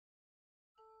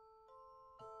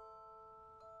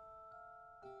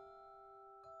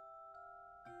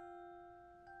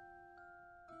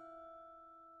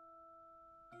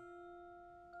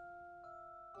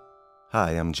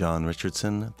Hi, I'm John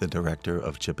Richardson, the director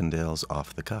of Chippendales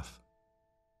Off the Cuff.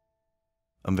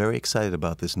 I'm very excited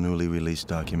about this newly released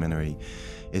documentary.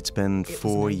 It's been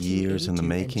 4 years in the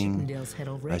making.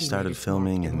 I started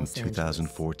filming in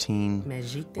 2014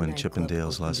 when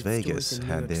Chippendales Las Vegas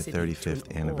had their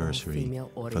 35th anniversary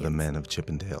for the men of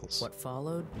Chippendales.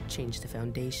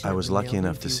 I was lucky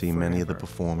enough to see many of the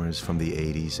performers from the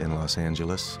 80s in Los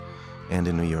Angeles and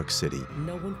in New York City.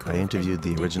 I interviewed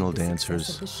the original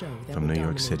dancers from New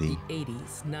York City,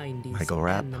 Michael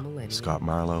Rapp, Scott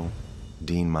Marlowe,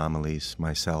 Dean Marmalise,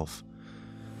 myself,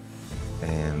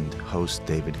 and host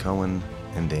David Cohen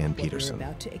and Dan Peterson.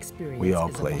 We all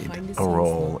played a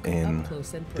role in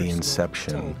the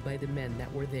inception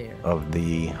of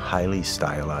the highly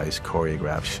stylized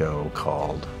choreographed show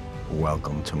called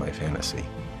Welcome to My Fantasy.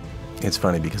 It's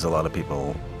funny because a lot of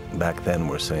people back then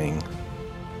were saying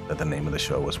that the name of the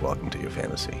show was Welcome to Your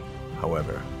Fantasy.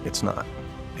 However, it's not.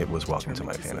 It was Welcome to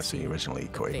My Fantasy, originally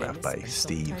choreographed by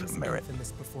Steve Merritt.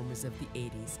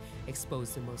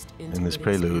 In this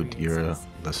prelude, you're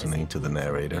listening to the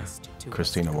narrator,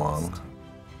 Christina Wong,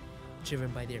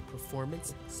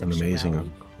 an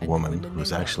amazing woman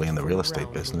who's actually in the real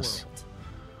estate business.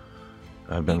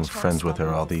 I've been friends with her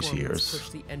all these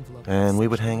years, and we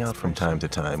would hang out from time to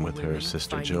time with her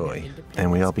sister Joy,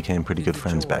 and we all became pretty good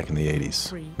friends back in the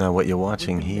 80s. Now what you're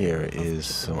watching here is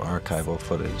some archival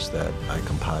footage that I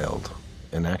compiled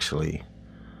and actually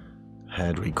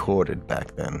had recorded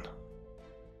back then.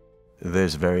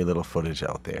 There's very little footage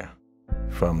out there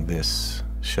from this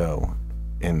show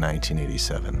in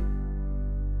 1987.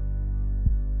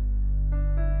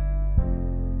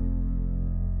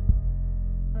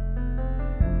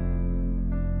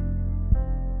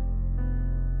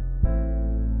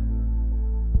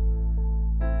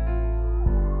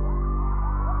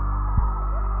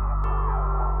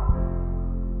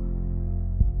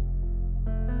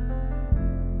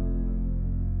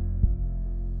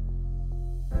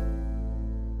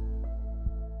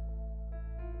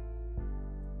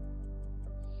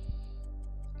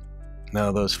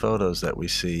 Now, those photos that we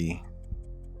see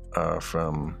are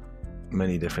from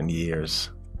many different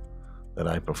years that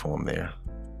I performed there,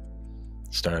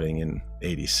 starting in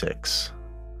 '86,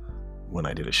 when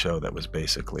I did a show that was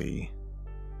basically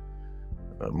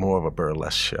more of a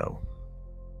burlesque show.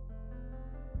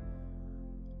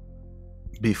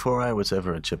 Before I was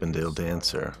ever a Chippendale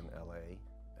dancer,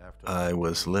 I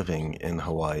was living in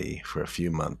Hawaii for a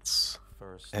few months,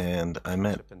 and I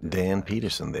met Dan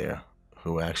Peterson there,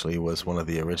 who actually was one of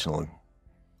the original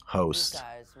hosts,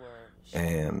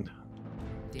 and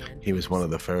he was one of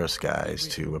the first guys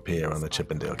to appear on the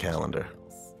Chippendale calendar.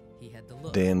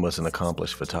 Dan was an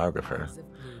accomplished photographer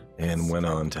and went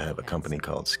on to have a company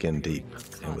called Skin Deep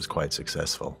and was quite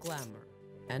successful.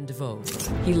 And Vogue.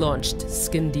 He launched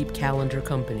Skin Deep Calendar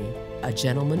Company, a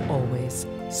gentleman always,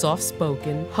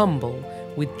 soft-spoken, humble,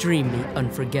 with dreamy,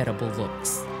 unforgettable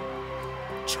looks.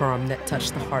 Charm that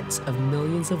touched the hearts of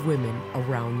millions of women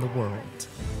around the world.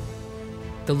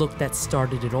 The look that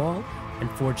started it all and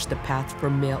forged the path for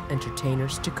male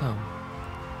entertainers to come.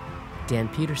 Dan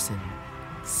Peterson,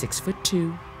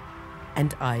 6'2",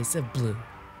 and eyes of blue.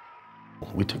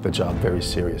 We took the job very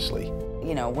seriously.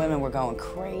 You know, women were going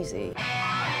crazy.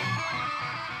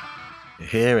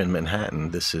 Here in Manhattan,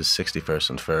 this is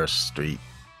 61st and 1st Street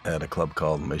at a club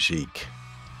called Magique.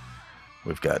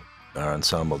 We've got our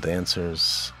ensemble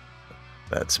dancers.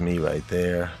 That's me right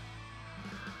there.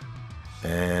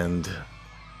 And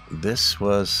this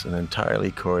was an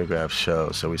entirely choreographed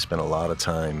show, so we spent a lot of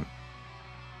time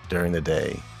during the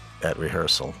day at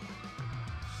rehearsal.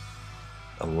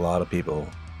 A lot of people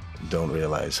don't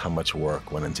realize how much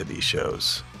work went into these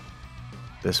shows.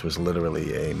 This was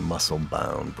literally a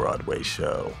muscle-bound Broadway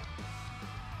show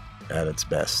at its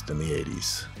best in the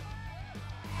 80s.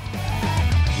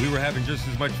 We were having just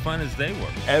as much fun as they were.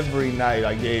 Every night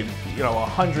I gave,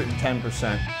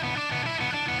 110%.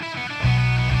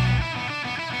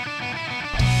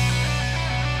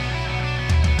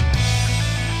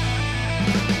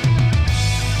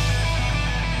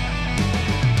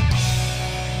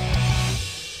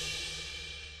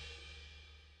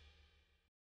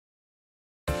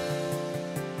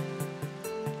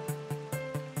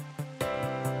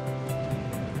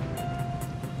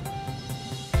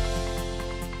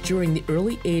 During the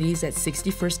early 80s at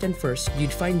 61st and 1st,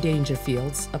 you'd find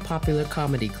Dangerfields, a popular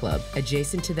comedy club.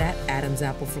 Adjacent to that, Adam's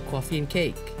Apple for coffee and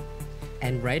cake.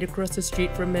 And right across the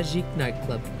street from Magique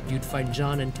nightclub, you'd find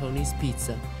John and Tony's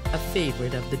Pizza, a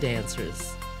favorite of the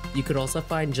dancers. You could also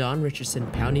find John Richardson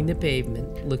pounding the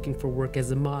pavement, looking for work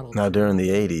as a model. Now, during the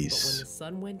 80s,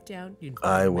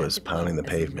 I was pounding the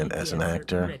pavement as an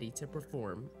actor.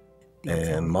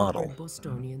 and model.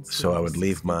 So I would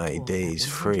leave my days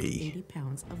free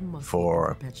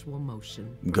for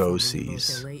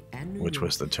go-sees, which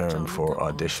was the term for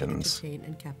auditions.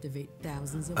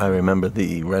 I remember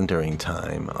the rendering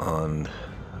time on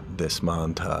this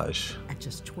montage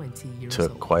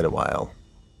took quite a while,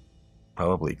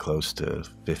 probably close to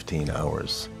 15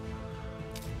 hours.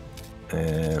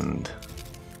 And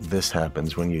this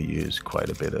happens when you use quite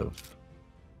a bit of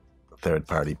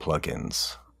third-party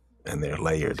plugins, and they're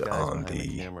layered on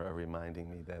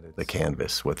the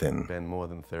canvas within more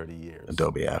than 30 years.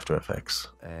 Adobe After Effects.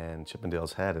 And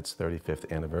Chippendales had its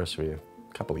 35th anniversary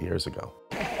a couple of years ago.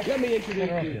 Let me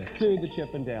introduce you to the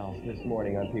Chippendales this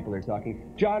morning on People Are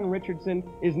Talking. John Richardson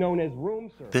is known as Room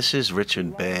Service. This is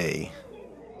Richard Bay,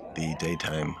 the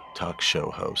daytime talk show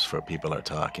host for People Are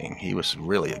Talking. He was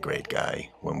really a great guy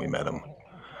when we met him,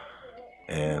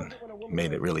 and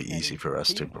made it really easy for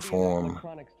us to perform.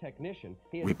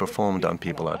 We performed on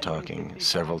People Are Talking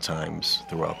several times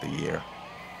throughout the year,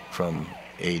 from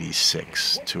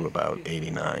 '86 to about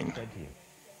 '89.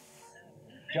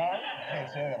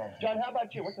 John, how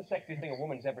about you? What's the sexiest thing a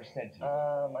woman's ever said to you?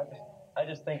 I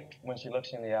just think when she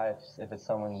looks you in the eye, if it's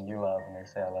someone you love and they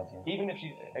say I love you. Even if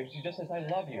she just says I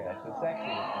love you, that's the sexiest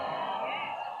thing.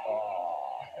 Oh.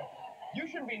 You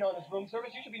shouldn't be known as room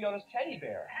service. You should be known as teddy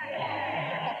bear.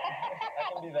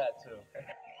 I can be that too.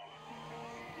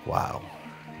 Wow,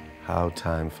 how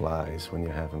time flies when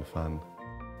you're having fun.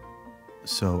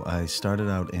 So I started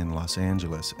out in Los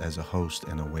Angeles as a host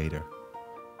and a waiter.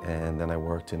 And then I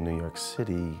worked in New York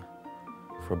City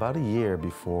for about a year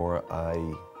before I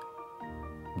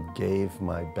gave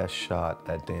my best shot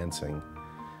at dancing,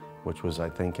 which was, I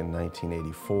think, in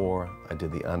 1984. I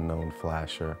did The Unknown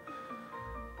Flasher.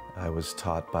 I was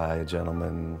taught by a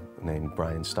gentleman named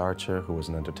Brian Starcher, who was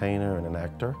an entertainer and an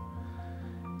actor.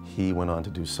 He went on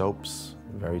to do soaps,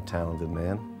 a very talented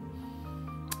man.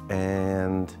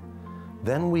 And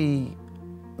then we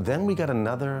got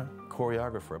another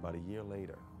choreographer about a year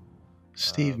later.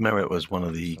 Steve Merritt was one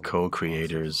of the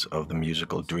co-creators of the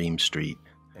musical Dream Street,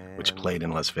 which played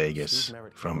in Las Vegas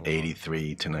from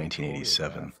 '83 to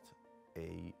 1987.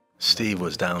 Steve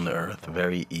was down to earth,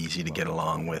 very easy to get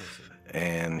along with,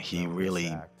 and he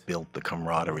really built the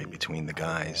camaraderie between the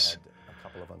guys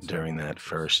during that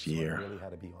first year.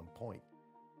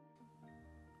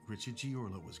 Richard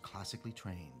Giorla was classically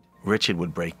trained. Richard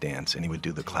would break dance, and he would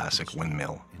do the classic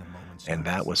windmill, and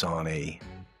that was on a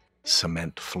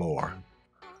cement floor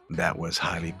that was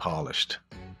highly polished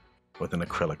with an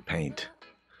acrylic paint,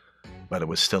 but it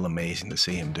was still amazing to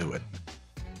see him do it.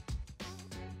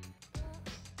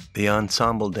 The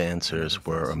ensemble dancers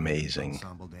were amazing.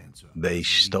 They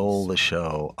stole the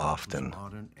show often.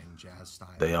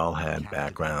 They all had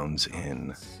backgrounds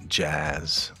in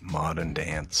jazz, modern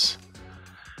dance,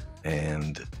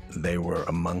 and they were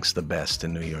amongst the best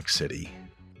in New York City.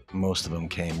 Most of them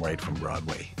came right from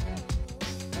Broadway.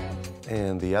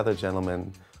 And the other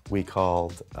gentleman we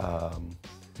called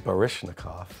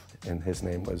Baryshnikov, and his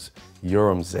name was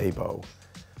Yoram Zabo.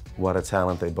 What a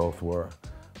talent they both were.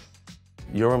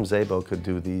 Yoram Zabo could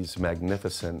do these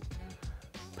magnificent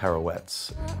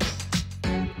pirouettes.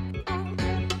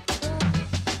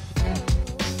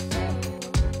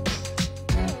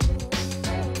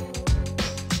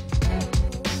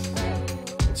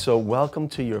 So welcome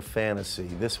to your fantasy.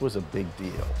 This was a big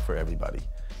deal for everybody,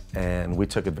 and we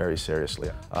took it very seriously.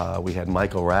 We had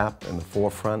Michael Rapp in the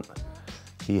forefront.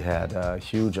 He had a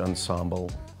huge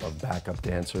ensemble of backup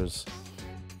dancers.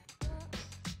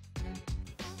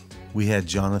 We had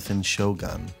Jonathan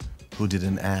Shogun, who did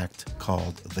an act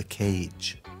called The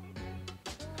Cage.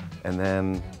 And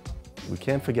then we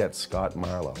can't forget Scott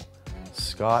Marlowe.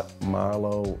 Scott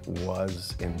Marlowe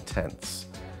was intense.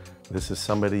 This is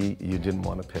somebody you didn't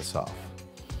want to piss off.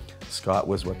 Scott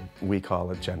was what we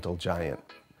call a gentle giant.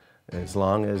 As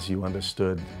long as you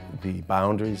understood the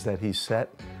boundaries that he set,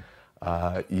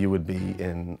 you would be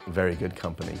in very good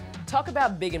company. Talk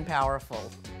about big and powerful.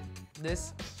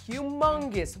 This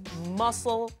humongous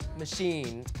muscle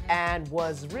machine, and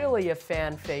was really a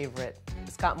fan favorite.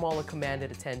 Scott Marlowe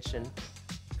commanded attention.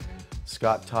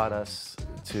 Scott taught us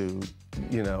to,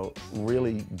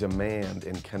 really demand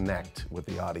and connect with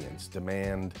the audience,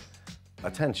 demand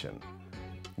attention.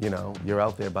 You're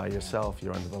out there by yourself,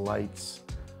 you're under the lights,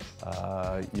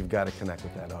 you've got to connect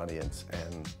with that audience,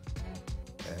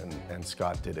 and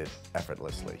Scott did it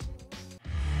effortlessly.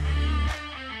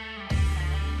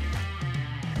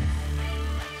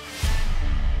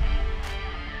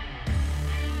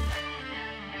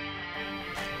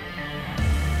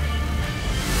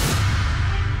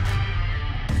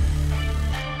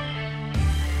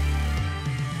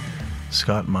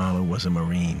 Scott Marlowe was a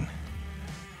Marine,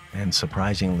 and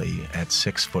surprisingly, at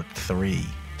 6'3",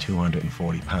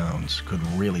 240 pounds, could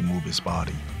really move his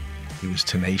body. He was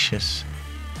tenacious,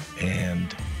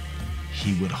 and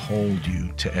he would hold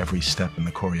you to every step in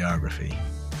the choreography.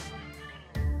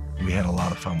 We had a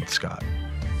lot of fun with Scott.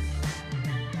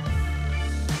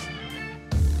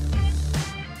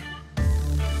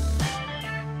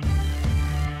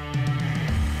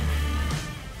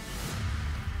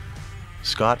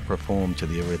 Scott performed to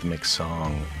the Eurythmics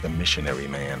song, The Missionary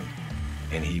Man,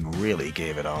 and he really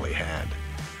gave it all he had.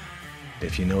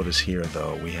 If you notice here,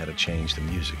 though, we had to change the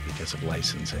music because of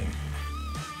licensing.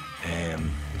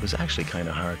 And it was actually kind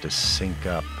of hard to sync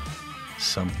up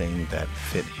something that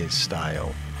fit his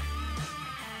style.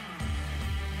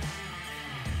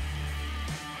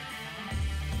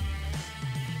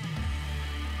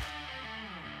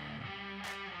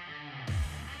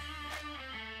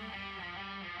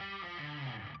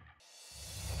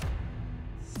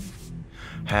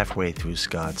 Halfway through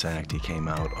Scott's act, he came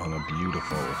out on a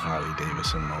beautiful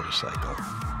Harley-Davidson motorcycle,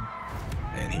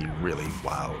 and he really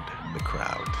wowed the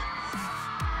crowd.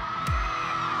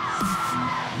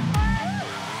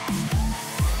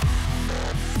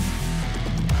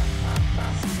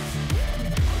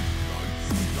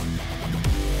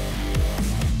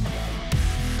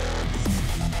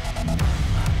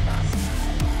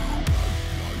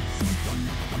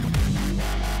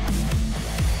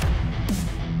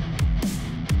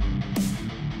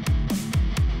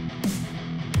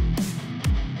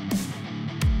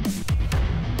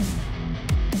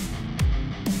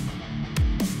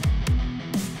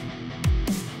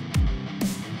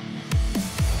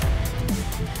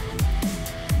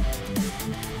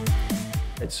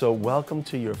 So welcome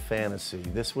to your fantasy.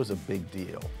 This was a big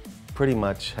deal. Pretty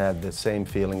much had the same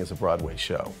feeling as a Broadway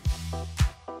show.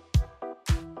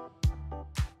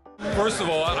 First of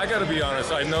all, I got to be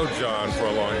honest, I know John for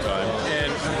a long time,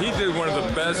 and he did one of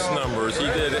the best numbers. He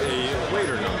did a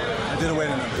waiter number. I did a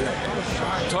waiter number,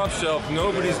 yeah. Top shelf,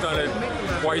 nobody's done it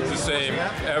quite the same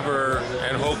ever,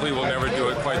 and hopefully we'll never do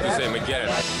it quite the same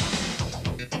again.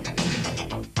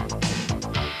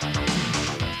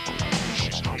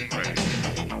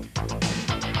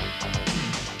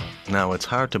 Now, it's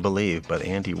hard to believe, but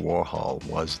Andy Warhol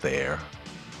was there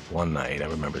one night. I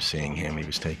remember seeing him. He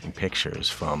was taking pictures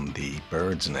from the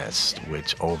bird's nest,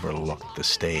 which overlooked the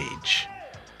stage.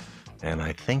 And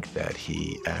I think that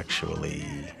he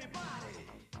actually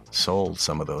sold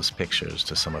some of those pictures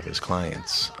to some of his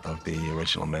clients of the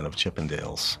original Men of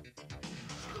Chippendales.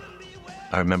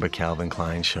 I remember Calvin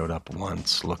Klein showed up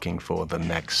once looking for the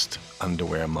next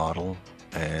underwear model,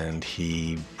 and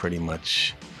he pretty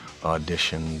much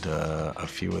auditioned a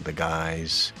few of the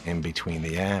guys in between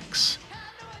the acts.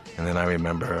 And then I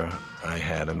remember I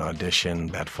had an audition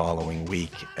that following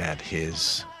week at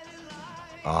his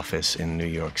office in New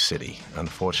York City.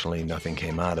 Unfortunately, nothing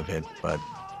came out of it, but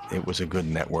it was a good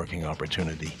networking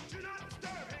opportunity.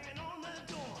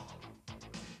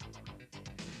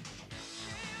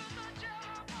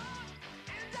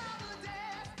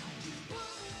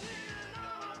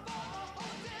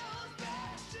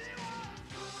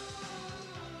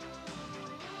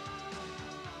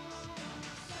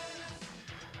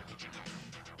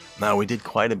 Now, we did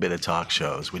quite a bit of talk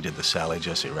shows. We did the Sally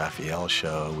Jesse Raphael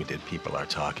show. We did People Are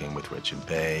Talking with Richard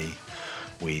Bay.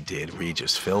 We did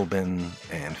Regis Philbin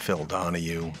and Phil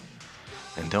Donahue.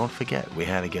 And don't forget, we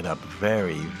had to get up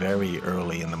very, very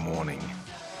early in the morning.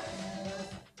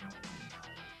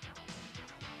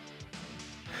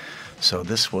 So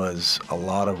this was a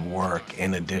lot of work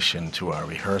in addition to our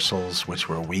rehearsals, which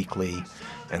were weekly,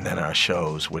 and then our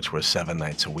shows, which were 7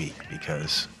 nights a week,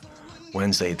 because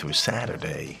Wednesday through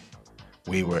Saturday,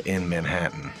 we were in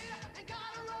Manhattan.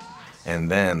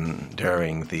 And then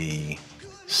during the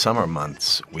summer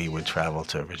months, we would travel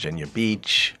to Virginia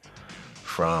Beach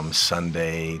from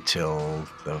Sunday till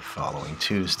the following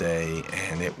Tuesday,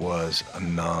 and it was a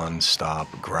non-stop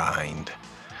grind.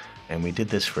 And we did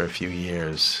this for a few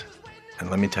years,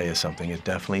 and let me tell you something, it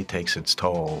definitely takes its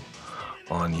toll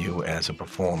on you as a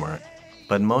performer.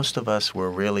 But most of us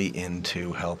were really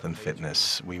into health and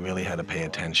fitness. We really had to pay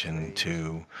attention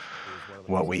to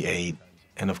what we ate.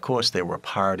 And of course there were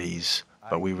parties,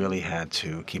 but we really had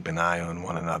to keep an eye on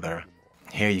one another.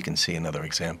 Here you can see another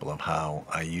example of how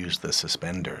I used the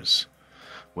suspenders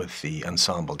with the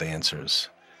ensemble dancers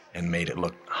and made it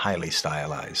look highly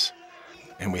stylized.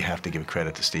 And we have to give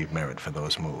credit to Steve Merritt for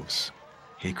those moves.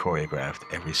 He choreographed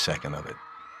every second of it.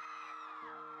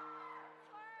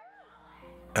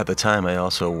 At the time, I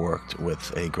also worked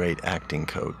with a great acting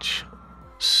coach,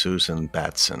 Susan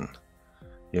Batson.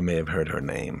 You may have heard her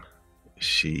name.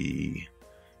 She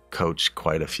coached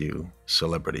quite a few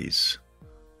celebrities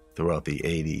throughout the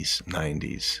 80s,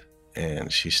 90s,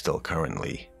 and she's still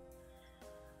currently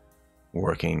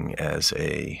working as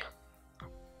a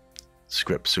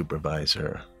script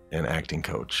supervisor and acting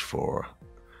coach for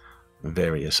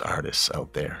various artists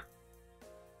out there.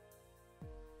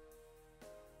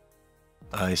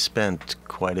 I spent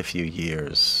quite a few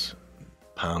years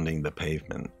pounding the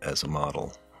pavement as a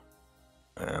model,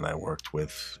 and I worked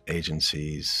with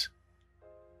agencies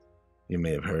you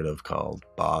may have heard of called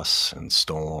Boss and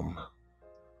Storm.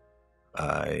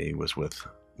 I was with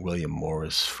William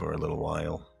Morris for a little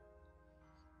while.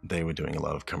 They were doing a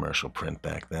lot of commercial print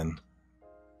back then.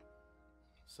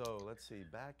 So let's see,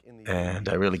 back in the And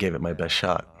I really gave it my best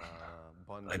shot.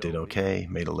 I did okay,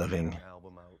 made a living,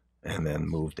 and then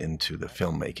moved into the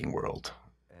filmmaking world.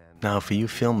 Now, for you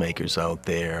filmmakers out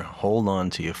there, hold on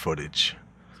to your footage.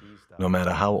 No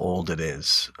matter how old it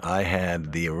is. I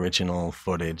had the original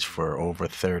footage for over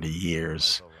 30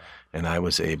 years, and I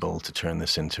was able to turn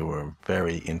this into a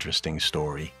very interesting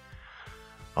story.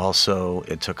 Also,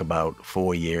 it took about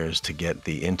 4 years to get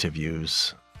the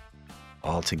interviews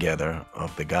all together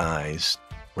of the guys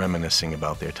reminiscing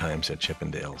about their times at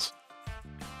Chippendales.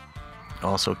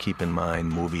 Also keep in mind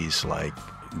movies like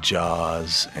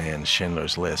Jaws and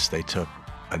Schindler's List, they took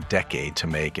a decade to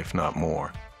make, if not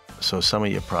more. So some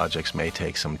of your projects may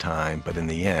take some time, but in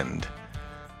the end,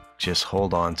 just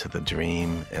hold on to the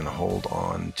dream and hold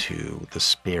on to the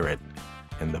spirit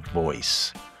and the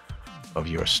voice of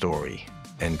your story,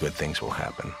 and good things will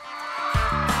happen.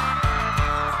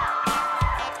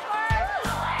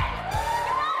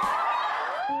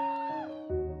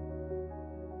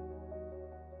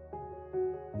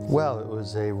 Well, it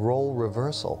was a role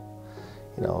reversal.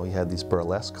 You know, you had these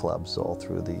burlesque clubs all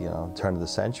through the turn of the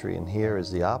century, and here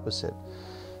is the opposite.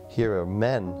 Here are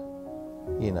men,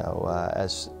 you know,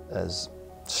 as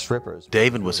strippers.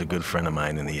 David was a good friend of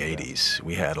mine in the 80s.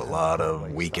 We had a lot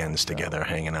of weekends together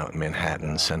hanging out in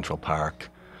Manhattan, Central Park.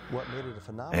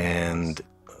 And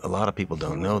a lot of people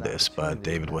don't know this, but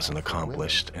David was an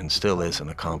accomplished, and still is an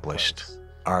accomplished,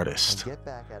 artist.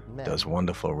 Does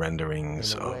wonderful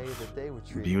renderings of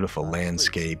beautiful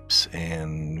landscapes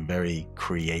and very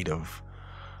creative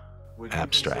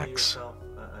abstracts.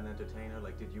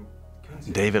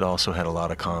 David also had a lot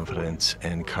of confidence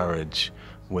and courage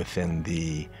within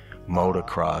the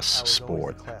motocross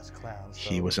sport.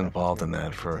 He was involved in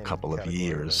that for a couple of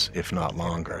years, if not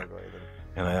longer.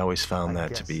 And I always found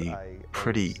that to be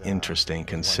pretty interesting,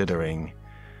 considering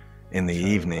in the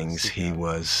evenings he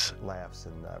was,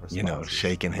 you know,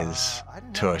 shaking his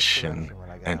tush and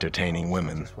entertaining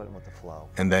women.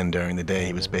 And then during the day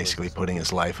he was basically putting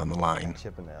his life on the line.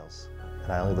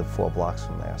 And I only lived 4 blocks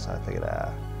from there, so I figured,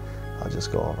 I'll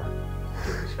just go over.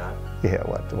 Give it a shot? Yeah,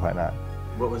 why not?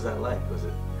 What was that like? Was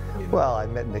it? Well, I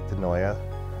met Nick DeNoia,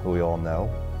 who we all know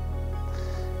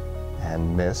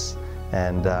and miss,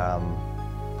 and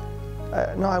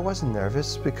no, I wasn't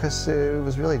nervous because it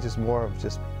was really just more of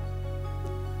just,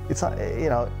 it's not, you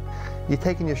know, you're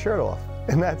taking your shirt off,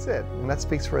 and that's it, and that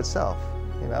speaks for itself.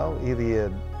 You know,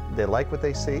 either they like what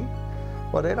they see,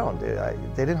 or they don't. They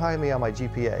didn't hire me on my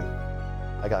GPA.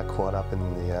 I got caught up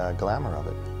in the glamour of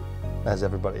it, as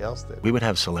everybody else did. We would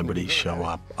have celebrities show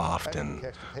up often.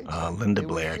 Linda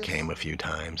Blair came a few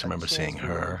times. I remember seeing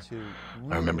her.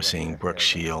 I remember seeing Brooke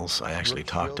Shields. I actually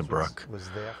talked to Brooke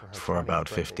for about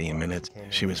 15 minutes.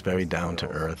 She was very down to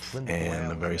earth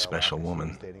and a very special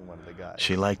woman.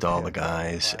 She liked all the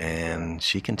guys, and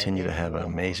she continued to have an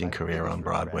amazing career on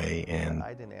Broadway and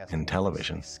in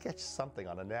television. Sketch something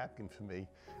on a napkin for me,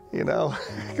 you know,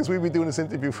 because we'd be doing this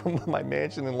interview from my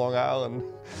mansion in Long Island.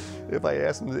 If I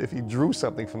asked him if he drew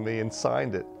something for me and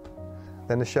signed it,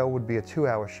 then the show would be a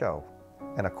 2-hour show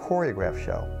and a choreographed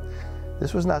show.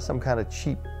 This was not some kind of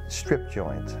cheap strip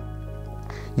joint.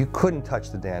 You couldn't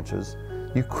touch the dancers.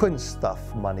 You couldn't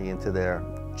stuff money into their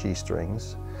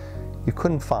G-strings. You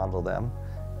couldn't fondle them.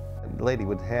 The lady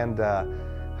would hand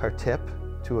her tip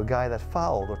to a guy that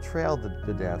followed or trailed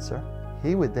the dancer.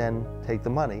 He would then take the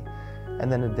money,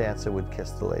 and then the dancer would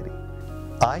kiss the lady.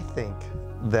 I think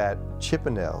that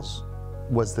Chippendales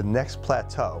was the next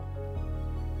plateau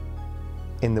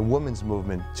in the women's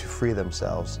movement to free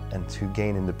themselves and to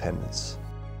gain independence.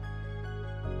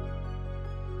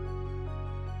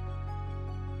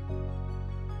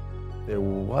 There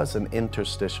was an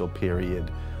interstitial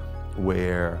period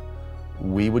where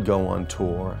we would go on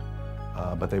tour,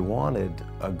 but they wanted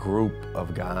a group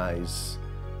of guys,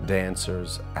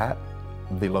 dancers, at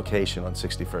the location on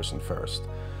 61st and 1st.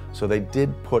 So they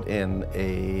did put in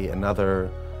another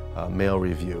male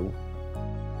review,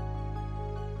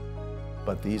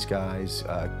 but these guys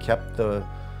kept the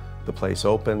the place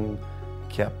open,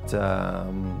 kept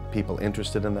people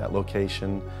interested in that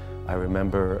location. I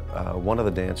remember one of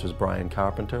the dancers, Brian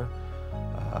Carpenter.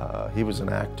 He was an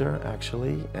actor,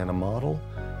 actually, and a model.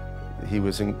 He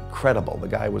was incredible. The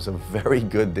guy was a very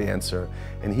good dancer,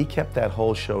 and he kept that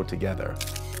whole show together.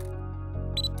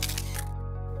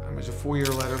 I was a 4-year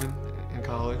letterman in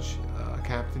college,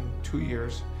 captain 2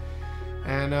 years,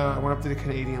 and I went up to the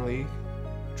Canadian League,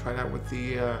 tried out with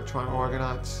the Toronto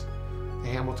Argonauts, the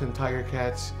Hamilton Tiger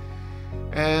Cats,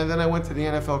 and then I went to the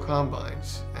NFL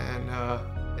Combines. And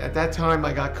at that time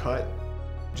I got cut,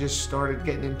 just started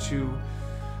getting into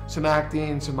some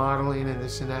acting, some modeling, and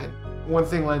this and that. One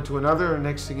thing led to another, and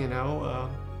next thing you know,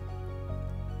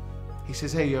 he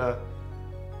says, hey,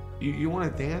 you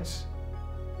want to dance?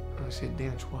 And I said,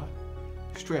 dance what?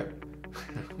 Strip.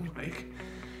 I'm like,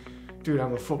 dude,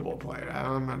 I'm a football player.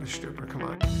 I'm not a stripper, come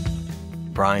on.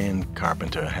 Brian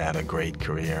Carpenter had a great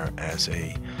career as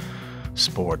a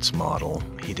sports model.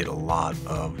 He did a lot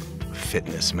of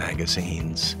fitness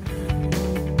magazines.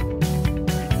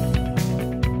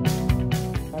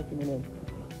 Vacuuming in.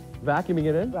 Vacuuming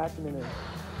it in? Vacuuming in.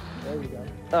 There you go.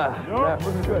 Yeah,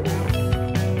 looking good.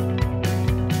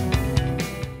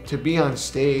 To be on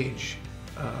stage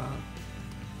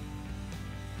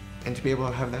and to be able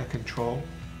to have that control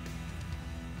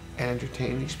and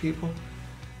entertain these people,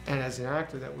 and as an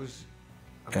actor, that was...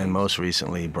 And most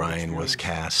recently, Brian was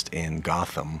cast in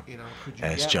Gotham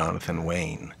as Jonathan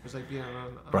Wayne.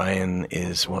 Brian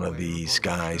is one of these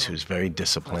guys who's very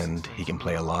disciplined. He can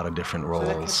play a lot of different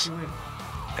roles.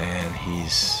 And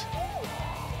he's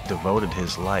devoted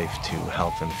his life to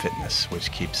health and fitness,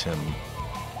 which keeps him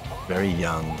very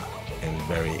young and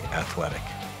very athletic.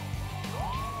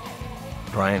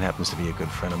 Brian happens to be a good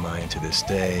friend of mine to this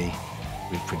day.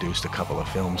 We've produced a couple of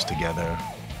films together.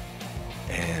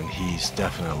 And he's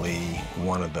definitely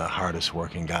one of the hardest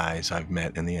working guys I've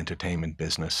met in the entertainment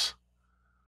business.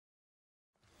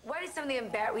 What is some of the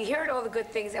we heard all the good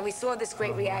things, and we saw this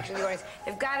great reaction of the audience.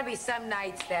 There've got to be some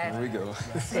nights that... There we go.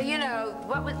 So, you know,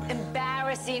 what was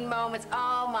embarrassing moments?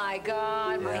 Oh, my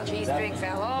God, my G-string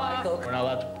fell off. We're not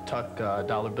allowed to tuck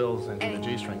dollar bills into the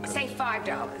G-string. Say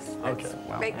 $5. Okay,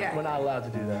 well, we're not allowed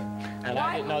to do that. And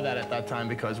I didn't know that at that time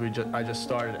because I just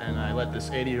started, and I let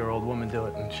this 80-year-old woman do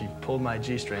it, and she pulled my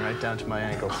G-string right down to my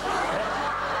ankles.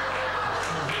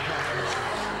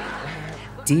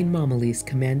 Dean Momolies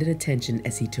commanded attention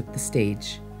as he took the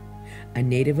stage. A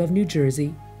native of New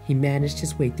Jersey, he managed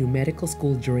his way through medical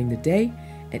school during the day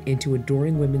and into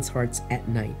adoring women's hearts at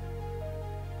night.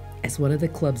 As one of the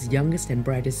club's youngest and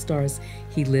brightest stars,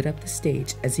 he lit up the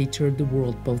stage as he toured the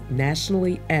world both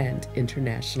nationally and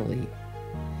internationally.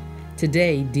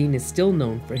 Today, Dean is still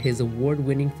known for his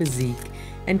award-winning physique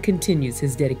and continues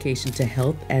his dedication to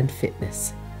health and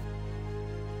fitness.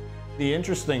 The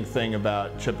interesting thing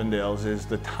about Chippendales is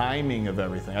the timing of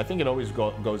everything. I think it always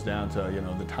goes down to, you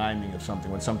know, the timing of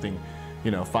something, when something, you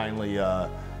know, finally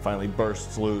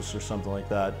bursts loose or something like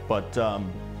that. But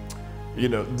you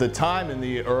know, the time in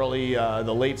the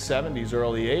late 70s,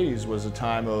 early 80s was a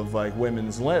time of like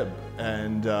women's lib,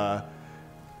 and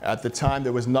at the time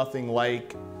there was nothing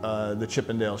like the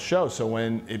Chippendales show. So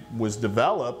when it was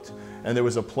developed, and there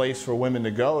was a place for women to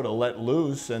go to let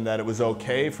loose, and that it was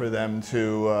okay for them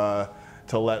to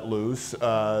let loose,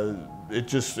 it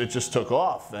just took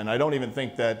off. And I don't even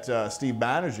think that Steve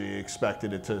Banerjee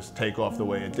expected it to take off the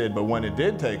way it did. But when it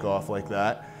did take off like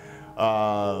that,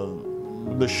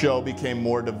 the show became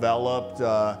more developed.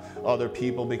 Other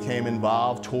people became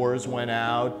involved. Tours went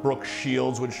out. Brooke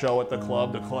Shields would show at the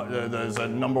club. There's a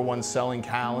 #1 selling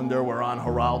calendar. We're on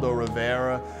Geraldo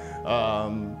Rivera.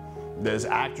 There's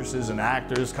actresses and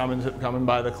actors coming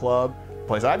by the club.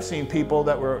 I've seen people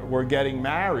that were getting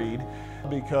married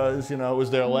because, you know, it was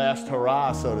their last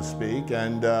hurrah, so to speak.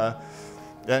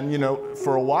 And you know,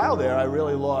 for a while there, I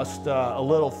really lost a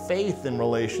little faith in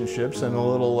relationships and a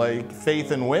little like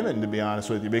faith in women, to be honest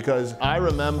with you. Because I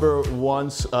remember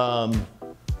once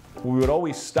we would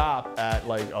always stop at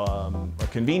like a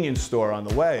convenience store on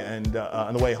the way, and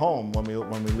on the way home when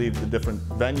we leave the different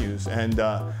venues, and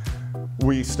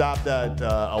we stopped at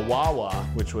a Wawa,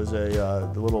 which was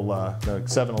the little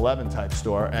 7-Eleven type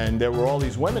store, and there were all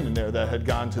these women in there that had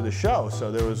gone to the show.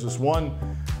 So there was this one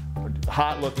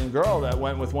hot-looking girl that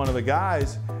went with one of the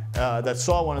guys, that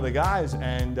saw one of the guys,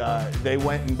 and they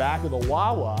went in back of the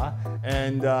Wawa,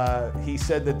 and he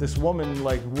said that this woman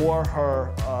like wore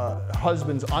her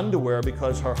husband's underwear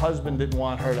because her husband didn't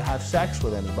want her to have sex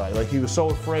with anybody. Like, he was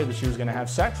so afraid that she was going to have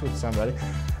sex with somebody,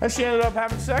 and she ended up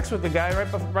having sex with the guy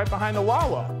right behind the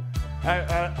Wawa,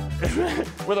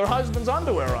 with her husband's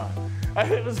underwear on.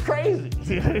 It was crazy.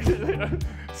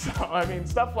 So, I mean,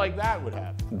 stuff like that would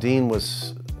happen. Dean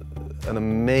was an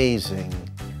amazing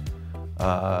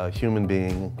human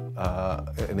being,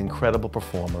 an incredible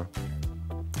performer.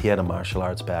 He had a martial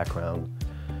arts background.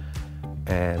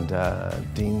 And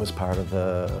Dean was part of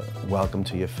the Welcome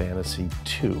to Your Fantasy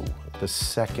 2, the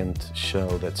second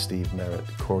show that Steve Merritt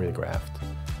choreographed.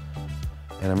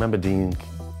 And I remember Dean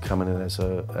coming in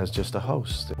as just a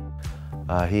host.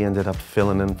 He ended up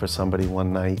filling in for somebody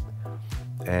one night,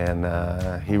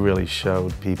 and he really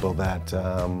showed people that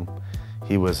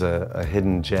he was a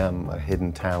hidden gem, a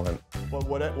hidden talent. Well,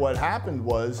 what happened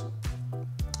was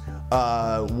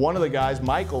one of the guys,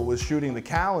 Michael, was shooting the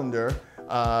calendar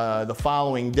the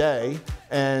following day,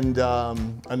 and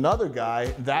another guy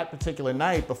that particular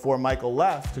night before Michael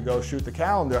left to go shoot the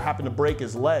calendar happened to break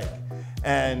his leg.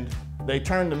 And they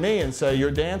turned to me and said, "You're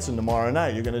dancing tomorrow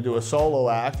night. You're going to do a solo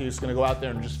act. You're just going to go out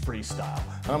there and just freestyle."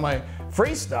 And I'm like,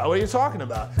 "Freestyle? What are you talking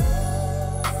about?"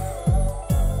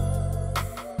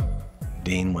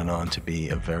 Dean went on to be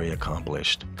a very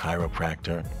accomplished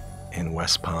chiropractor in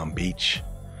West Palm Beach.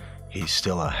 He's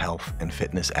still a health and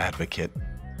fitness advocate,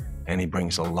 and he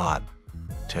brings a lot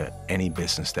to any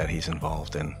business that he's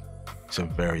involved in. He's a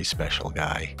very special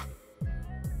guy.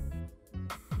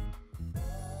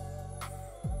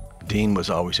 Dean was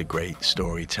always a great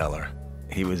storyteller.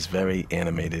 He was very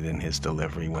animated in his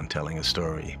delivery when telling a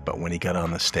story, but when he got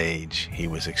on the stage, he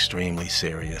was extremely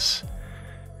serious,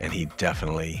 and he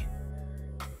definitely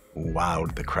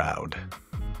wowed the crowd.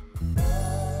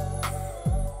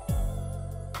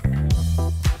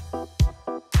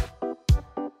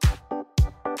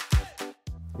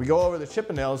 We go over the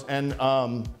Chippendales, and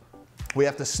we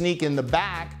have to sneak in the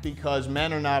back because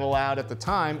men are not allowed at the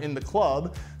time in the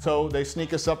club. So they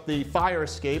sneak us up the fire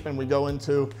escape, and we go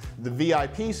into the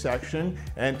VIP section.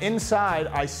 And inside,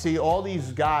 I see all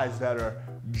these guys that are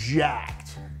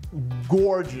jacked,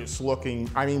 gorgeous looking,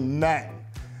 I mean, men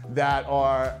that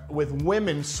are with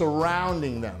women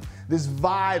surrounding them. This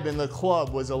vibe in the club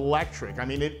was electric. I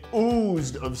mean, it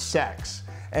oozed of sex.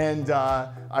 And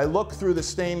I looked through the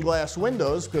stained glass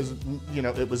windows because, you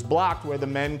know, it was blocked where the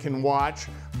men can watch,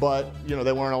 but, you know,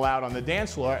 they weren't allowed on the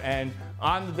dance floor. And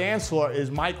on the dance floor is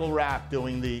Michael Rapp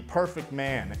doing the Perfect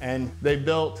Man. And they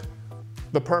built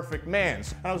the Perfect Man.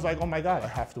 And I was like, oh my God, I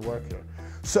have to work here.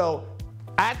 So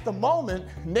at the moment,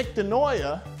 Nick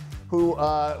DeNoia, who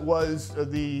was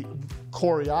the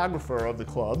choreographer of the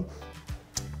club,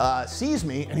 sees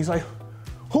me and he's like,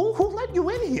 who let you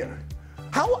in here?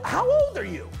 How old are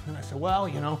you? And I said, well,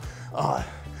 you know,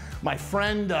 my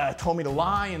friend told me to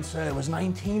lie and said I was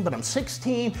 19, but I'm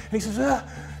 16. And he says,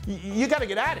 you got to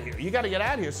get out of here. You got to get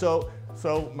out of here. So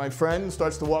my friend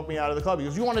starts to walk me out of the club. He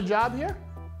goes, you want a job here?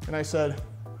 And I said,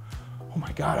 oh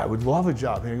my God, I would love a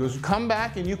job here. He goes, come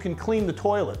back and you can clean the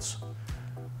toilets.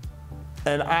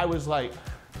 And I was like,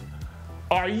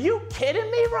 are you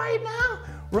kidding me right now?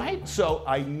 Right? So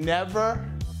I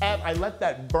let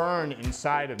that burn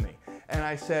inside of me. And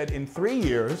I said, in 3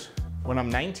 years, when I'm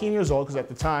 19 years old, because at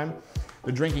the time,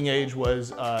 the drinking age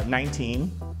was 19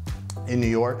 in New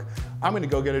York, I'm gonna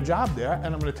go get a job there, and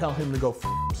I'm gonna tell him to go f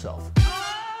himself.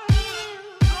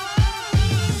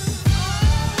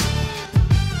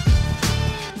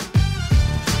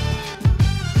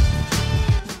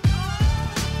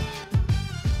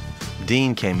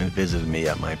 Dean came and visited me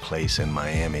at my place in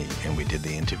Miami, and we did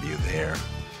the interview there.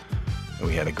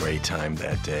 We had a great time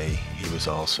that day. He was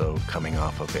also coming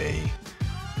off of a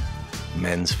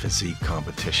men's physique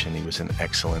competition. He was in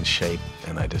excellent shape,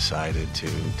 and I decided to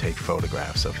take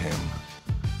photographs of him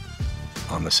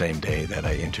on the same day that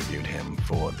I interviewed him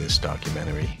for this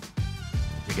documentary.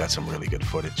 We got some really good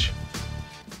footage.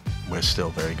 We're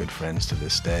still very good friends to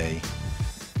this day,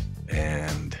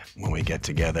 and when we get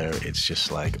together, it's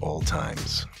just like old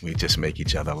times. We just make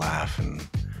each other laugh and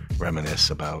reminisce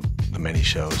about the many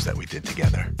shows that we did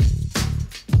together.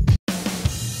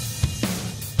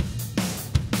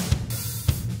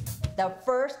 The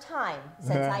first time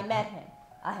since I met him,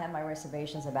 I had my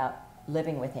reservations about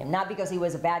living with him. Not because he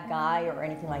was a bad guy or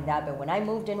anything like that, but when I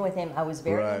moved in with him, I was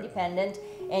very independent,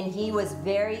 and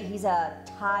he's a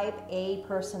type A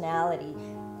personality.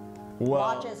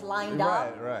 Watches lined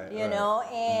up, you know,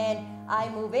 and I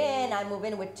move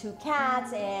in with 2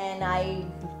 cats, and I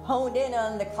honed in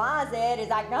on the closet.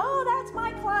 It's like, no, that's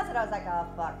my closet. I was like, oh,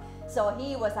 fuck. So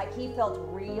he was like, he felt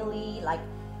really like,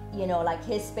 you know, like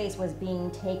his space was being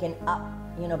taken up,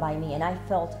 you know, by me, and I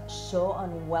felt so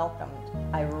unwelcomed.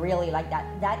 I really like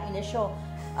that initial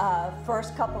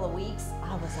first couple of weeks,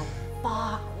 I was like,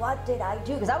 fuck, what did I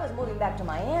do? Because I was moving back to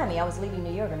Miami. I was leaving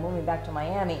New York and moving back to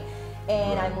Miami.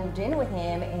 And I moved in with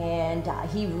him, and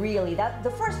he really,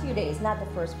 the first few days, not the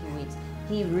first few weeks,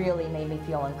 he really made me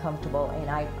feel uncomfortable. And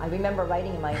I remember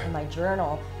writing in my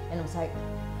journal, and it was like,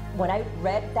 when I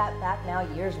read that back now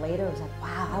years later, it was like,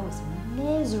 wow, I was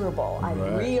miserable. I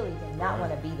really did not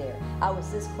want to be there. I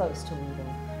was this close to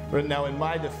leaving. But now, in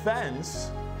my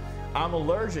defense, I'm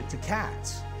allergic to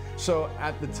cats. So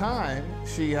at the time,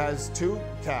 she has 2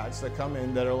 cats that come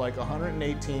in that are like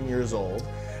 118 years old.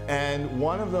 And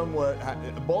one of them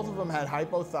both of them had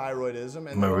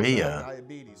hypothyroidism, and Maria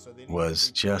diabetes, so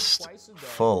was just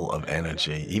full of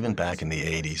energy. Even back in the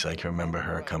 80s, I can remember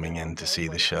her coming in to see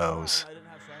the shows.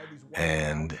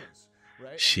 And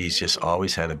she's just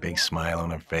always had a big smile on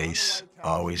her face,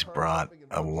 always brought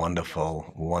a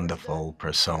wonderful, wonderful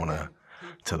persona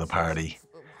to the party.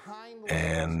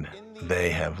 And they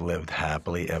have lived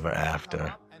happily ever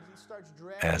after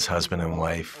as husband and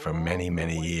wife for many,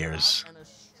 many years.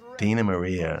 Dean and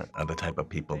Maria are the type of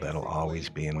people that'll always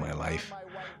be in my life.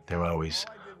 They're always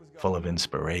full of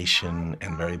inspiration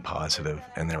and very positive,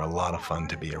 and they're a lot of fun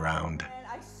to be around.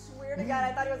 I swear to God,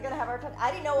 I thought he was going to have a hard time.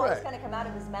 I didn't know what was going to come out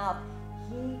of his mouth.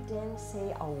 He didn't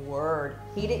say a word.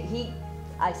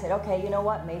 I said, okay, you know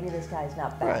what? Maybe this guy's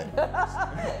not bad.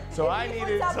 So I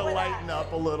needed to lighten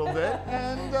up a little bit,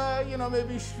 and you know,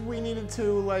 maybe we needed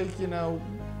to, like, you know,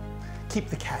 keep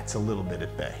the cats a little bit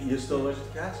at bay. You're still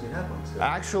allergic to cats? You have one still?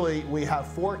 Actually, we have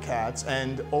 4 cats,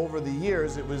 and over the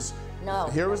years, it was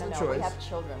here was the choice. We have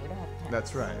children. We don't have cats.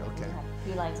 That's right. Okay.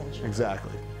 We have felines and children.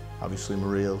 Exactly. Obviously,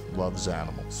 Maria loves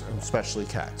animals, especially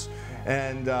cats,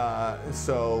 and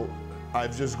so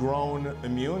I've just grown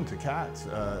immune to cats,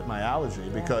 my allergy,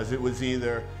 because it was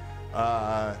either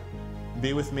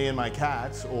be with me and my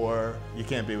cats, or you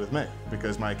can't be with me,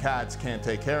 because my cats can't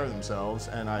take care of themselves,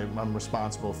 and I'm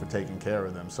responsible for taking care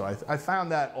of them. So I found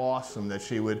that awesome that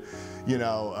she would, you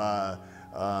know,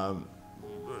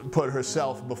 put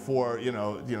herself before, you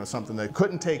know, something that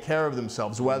couldn't take care of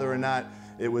themselves, whether or not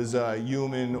it was a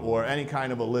human or any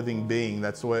kind of a living being.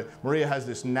 That's the way Maria has,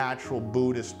 this natural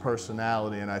Buddhist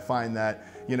personality, and I find that,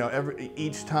 you know,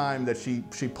 each time that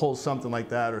she pulls something like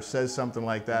that or says something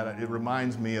like that, it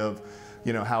reminds me of,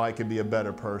 you know, how I could be a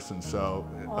better person. So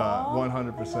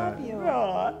 100%. I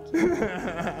love you.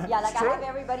 Yeah, like I have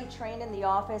everybody trained in the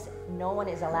office. No one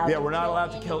is allowed to we're not kill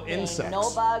allowed to kill anything. insects.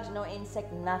 No bugs, no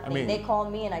insect, nothing. I mean, they call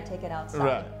me and I take it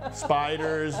outside. Right.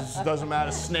 Spiders, doesn't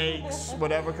matter, snakes,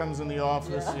 whatever comes in the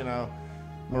office, you know,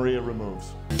 Maria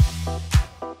removes.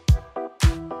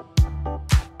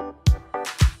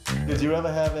 Did you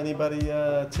ever have anybody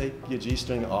take your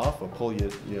G-string off or pull your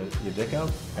dick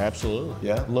out? Absolutely.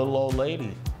 Yeah? Little old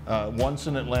lady. Once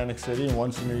in Atlantic City and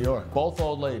once in New York. Both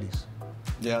old ladies.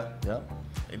 Yeah? Yeah.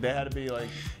 They had to be like...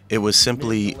 It was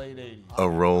simply a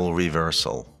role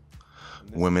reversal.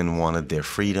 Women wanted their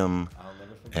freedom,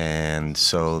 and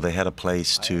so they had a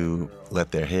place to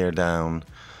let their hair down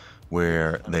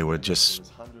where they were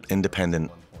just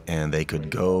independent, and they could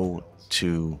go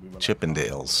to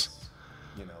Chippendales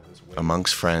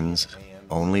amongst friends,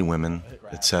 only women,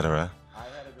 etc.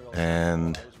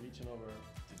 And,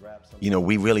 you know,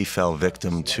 we really fell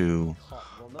victim to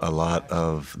a lot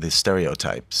of the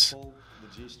stereotypes,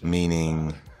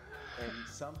 meaning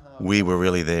we were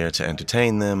really there to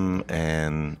entertain them,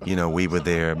 and, you know, we were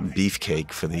their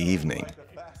beefcake for the evening.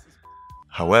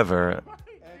 However,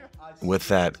 with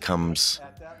that comes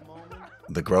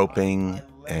the groping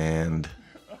and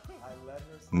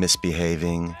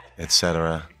misbehaving,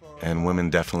 etc. And women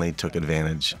definitely took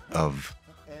advantage of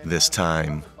this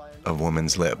time of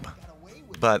women's lib.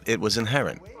 But it was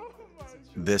inherent.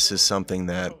 This is something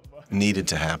that needed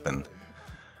to happen,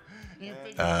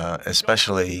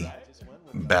 especially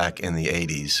back in the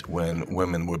 80s when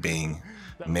women were being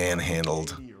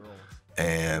manhandled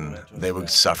and they were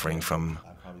suffering from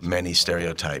many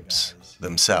stereotypes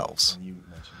themselves.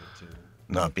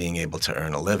 Not being able to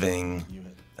earn a living,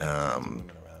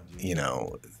 you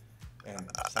know,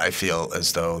 I feel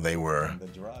as though they were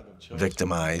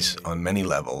victimized on many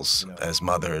levels as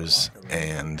mothers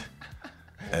and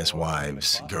as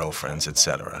wives, girlfriends,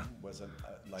 etc.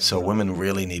 So women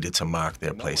really needed to mark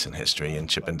their place in history, and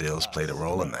Chippendales played a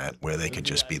role in that, where they could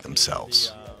just be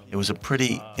themselves. It was a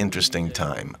pretty interesting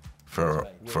time for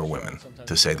women,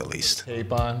 to say the least.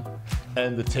 Tape on,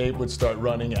 and the tape would start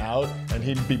running out, and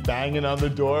he'd be banging on the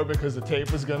door because the tape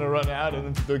was gonna run out,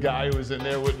 and the guy who was in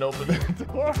there wouldn't open the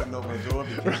door. Wouldn't open the door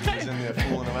because he was in there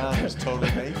fooling around. It was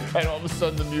totally naked. And all of a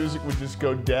sudden the music would just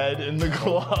go dead in the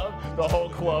club. The whole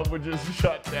club would just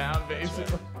shut down,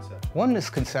 basically. One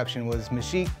misconception was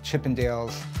Magique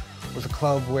Chippendales was a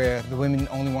club where the women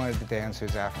only wanted the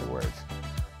dancers afterwards.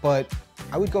 But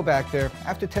I would go back there.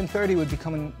 After 10:30, it would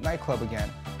become a nightclub again.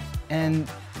 And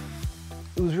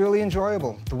it was really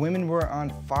enjoyable. The women were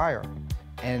on fire,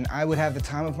 and I would have the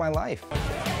time of my life.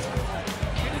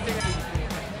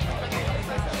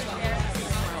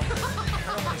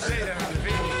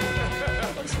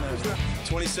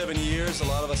 27 years, a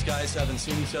lot of us guys haven't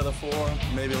seen each other for,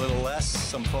 maybe a little less,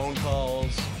 some phone calls,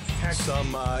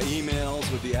 some emails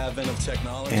with the advent of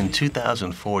technology. In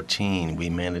 2014, we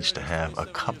managed to have a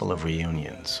couple of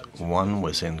reunions. One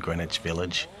was in Greenwich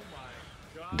Village,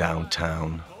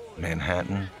 downtown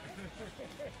Manhattan,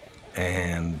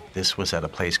 and this was at a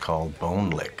place called Bone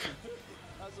Lick.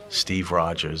 Steve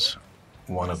Rogers,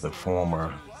 one of the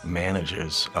former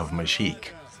managers of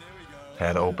Majik,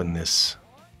 had opened this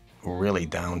really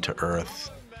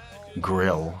down-to-earth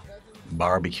grill,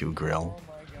 barbecue grill,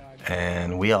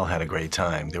 and we all had a great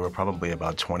time. There were probably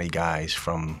about 20 guys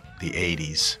from the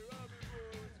 80s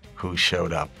who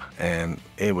showed up, and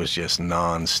it was just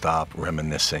non-stop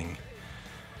reminiscing.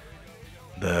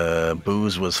 The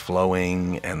booze was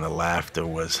flowing and the laughter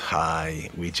was high.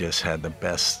 We just had the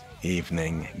best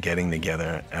evening getting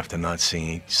together after not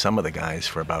seeing some of the guys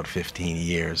for about 15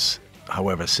 years.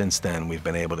 However, since then, we've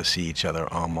been able to see each other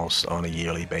almost on a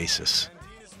yearly basis.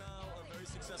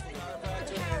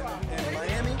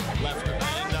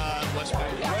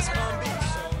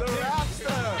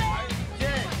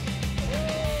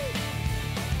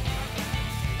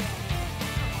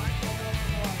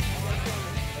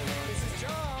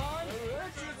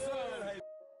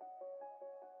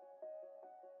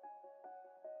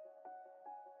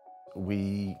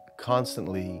 We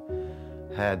constantly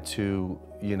had to,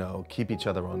 keep each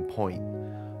other on point.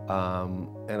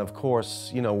 And of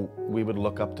course, we would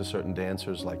look up to certain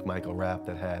dancers like Michael Rapp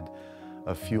that had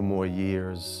a few more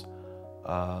years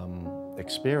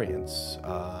experience.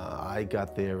 I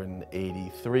got there in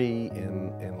 '83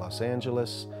 in Los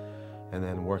Angeles, and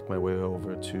then worked my way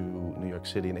over to New York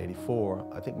City in '84.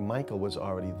 I think Michael was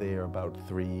already there about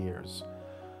 3 years.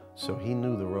 So he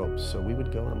knew the ropes. So we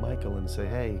would go to Michael and say,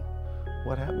 hey,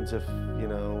 what happens if,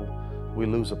 we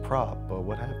lose a prop? Or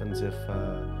what happens if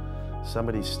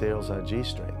somebody steals our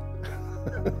G-string?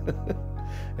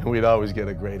 And we'd always get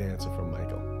a great answer from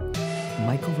Michael.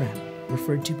 Michael Rapp,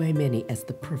 referred to by many as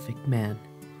the perfect man.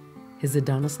 His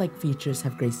Adonis-like features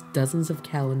have graced dozens of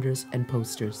calendars and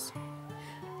posters.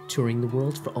 Touring the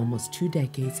world for almost 2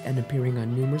 decades and appearing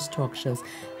on numerous talk shows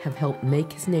have helped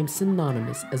make his name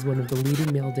synonymous as one of the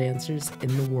leading male dancers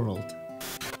in the world.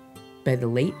 By the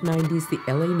late 90s, the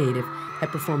LA native had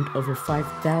performed over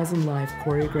 5,000 live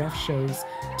choreographed shows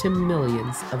to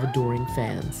millions of adoring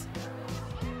fans.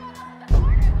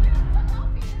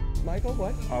 Michael,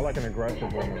 what? I like an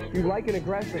aggressive woman. You like an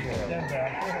aggressive woman?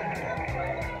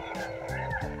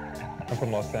 I'm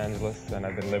from Los Angeles, and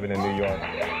I've been living in New York.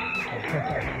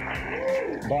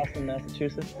 Boston,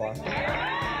 Massachusetts, Boston.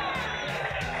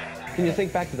 Can you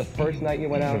think back to the first night you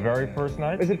went out? The very first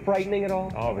night? Was it frightening at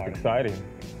all? Oh, it was exciting.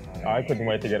 I couldn't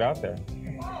wait to get out there.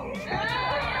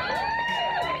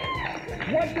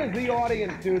 What does the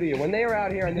audience do to you when they're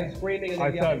out here and they're screaming and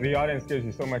they're yelling? I thought the audience gives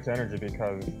you so much energy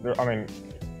because,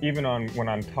 even when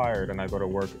I'm tired and I go to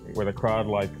work with a crowd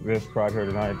like this crowd here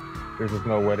tonight, there's just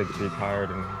no way to be tired,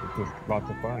 and it's just lots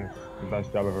of fun. It's the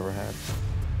best job I've ever had.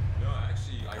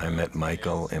 I met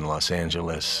Michael in Los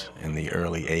Angeles in the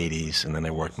early 80s, and then I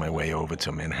worked my way over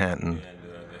to Manhattan.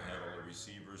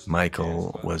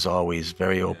 Michael was always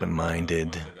very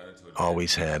open-minded,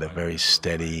 always had a very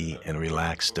steady and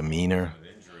relaxed demeanor,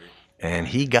 and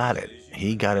he got it.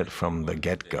 He got it from the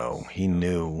get-go. He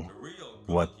knew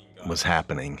what was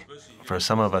happening. For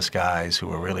some of us guys who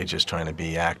were really just trying to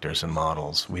be actors and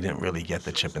models, we didn't really get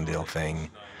the Chippendale thing.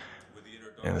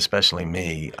 And especially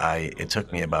me, it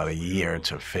took me about a year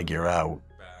to figure out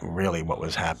really what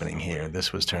was happening here.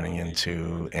 This was turning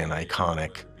into an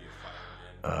iconic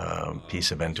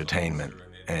piece of entertainment.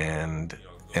 And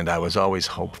I was always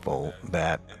hopeful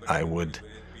that I would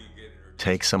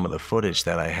take some of the footage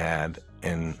that I had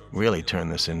and really turn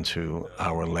this into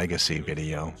our legacy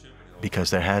video, because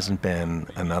there hasn't been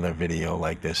another video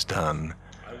like this done,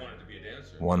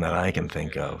 one that I can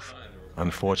think of.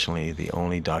 Unfortunately, the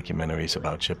only documentaries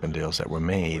about Chippendales that were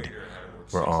made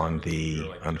were on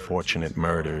the unfortunate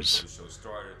murders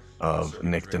of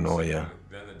Nick DeNoia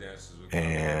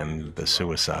and the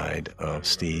suicide of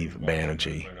Steve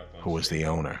Banerjee, who was the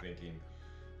owner.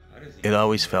 It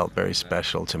always felt very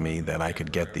special to me that I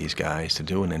could get these guys to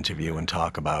do an interview and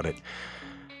talk about it,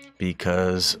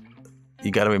 because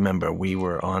you got to remember, we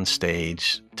were on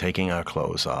stage taking our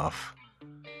clothes off,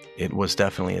 It was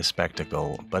definitely a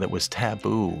spectacle, but it was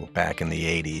taboo back in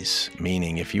the 80s,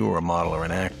 meaning if you were a model or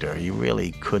an actor, you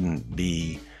really couldn't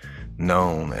be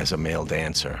known as a male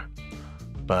dancer.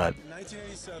 But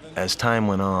as time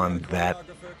went on, that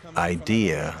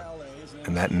idea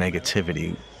and that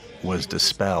negativity was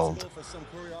dispelled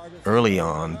early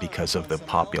on because of the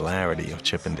popularity of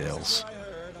Chippendales.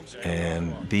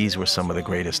 And these were some of the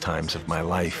greatest times of my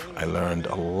life. I learned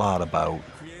a lot about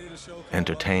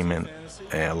entertainment,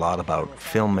 a lot about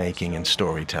filmmaking and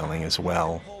storytelling as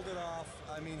well.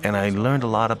 And I learned a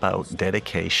lot about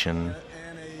dedication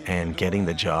and getting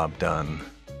the job done,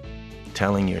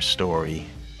 telling your story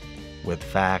with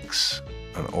facts,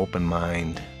 an open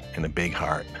mind, and a big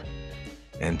heart.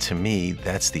 And to me,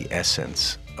 that's the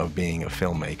essence of being a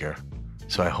filmmaker.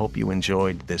 So I hope you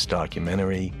enjoyed this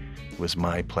documentary. It was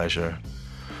my pleasure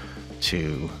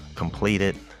to complete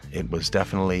it. It was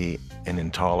definitely an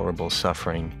intolerable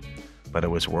suffering, but it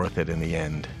was worth it in the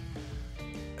end.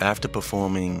 After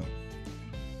performing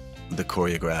the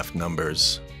choreographed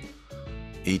numbers,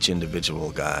 each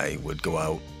individual guy would go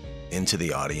out into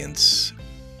the audience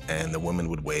and the women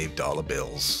would wave dollar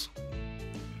bills,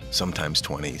 sometimes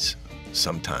 20s,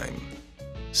 sometimes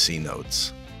C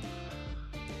notes.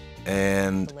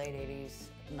 And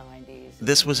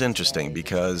this was interesting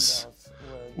because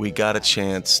we got a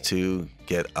chance to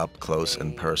get up close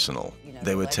and personal.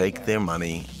 They would take their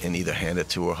money and either hand it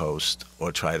to a host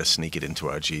or try to sneak it into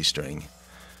our G-string.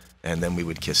 And then we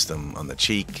would kiss them on the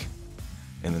cheek,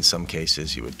 and in some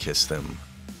cases you would kiss them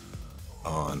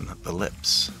on the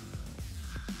lips.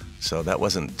 So that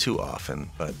wasn't too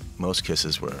often, but most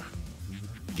kisses were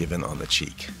given on the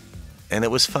cheek. And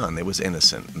it was fun, it was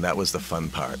innocent, and that was the fun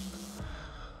part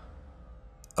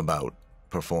about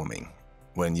performing,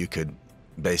 when you could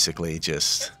basically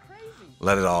just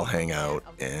let it all hang out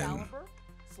and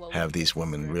have these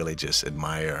women really just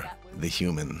admire the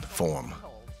human form.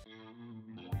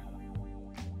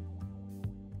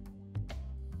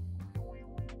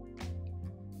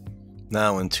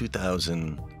 Now in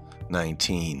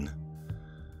 2019,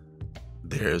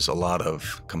 there's a lot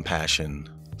of compassion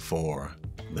for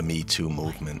the Me Too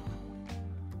movement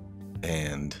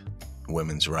and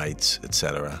women's rights,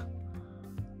 etc.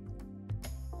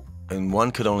 And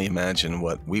one could only imagine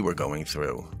what we were going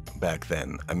through back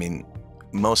then. I mean,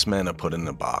 most men are put in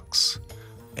a box,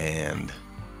 and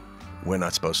we're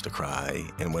not supposed to cry,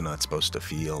 and we're not supposed to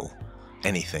feel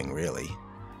anything, really,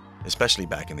 especially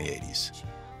back in the 80s.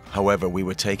 However, we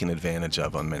were taken advantage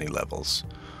of on many levels.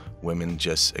 Women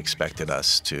just expected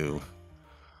us to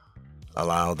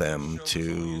allow them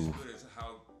to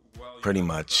pretty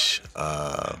much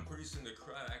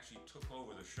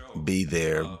be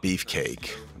their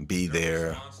beefcake, be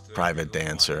their private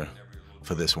dancer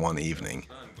for this one evening.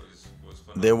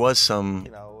 There was some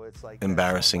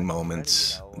embarrassing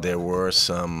moments. There were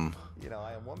some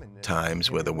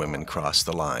times where the women crossed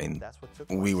the line.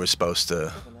 We were supposed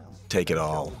to take it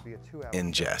all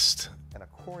in jest.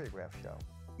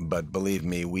 But believe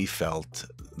me, we felt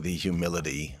the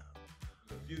humility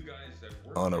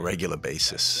on a regular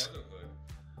basis,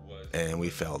 and we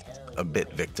felt a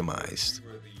bit victimized.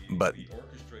 But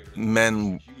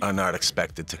men are not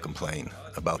expected to complain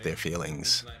about their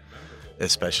feelings,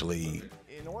 especially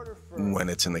when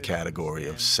it's in the category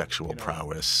of sexual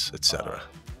prowess, etc.,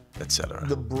 etc.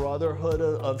 The brotherhood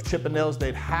of Chippendales,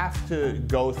 they'd have to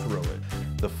go through it.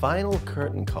 The final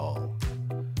curtain call,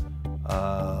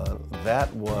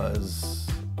 it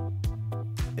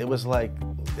was like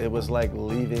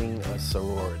leaving a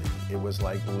sorority. It was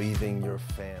like leaving your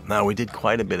family. Now, we did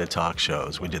quite a bit of talk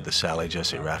shows. We did the Sally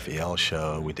Jesse Raphael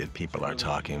show. We did People Are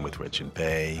Talking with Richard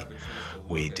Bay.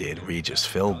 We did Regis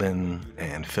Philbin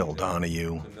and Phil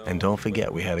Donahue. And don't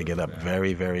forget, we had to get up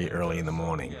very, very early in the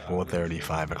morning, 4:30,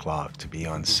 5 o'clock, to be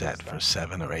on set for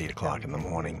 7 or 8 o'clock in the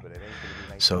morning.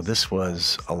 So this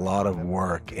was a lot of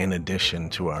work in addition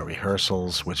to our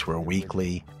rehearsals, which were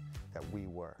weekly.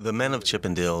 The men of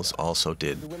Chippendales also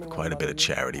did quite a bit of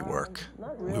charity work.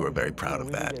 We were very proud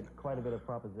of that.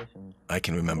 I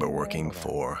can remember working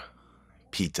for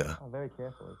PETA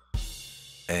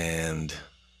and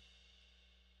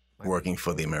working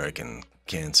for the American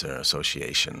Cancer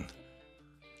Association,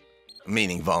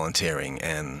 meaning volunteering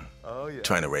and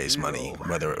trying to raise money,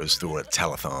 whether it was through a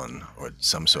telethon or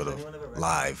some sort of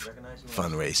live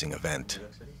fundraising event.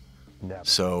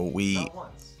 So we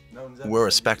were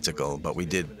a spectacle, but we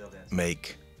did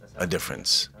make a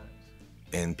difference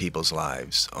in people's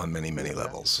lives on many, many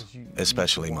levels,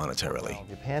 especially monetarily.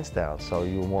 Your pants down, so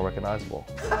you were more recognizable.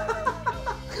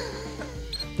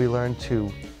 We learned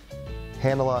to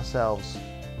handle ourselves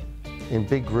in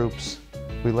big groups.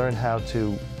 We learned how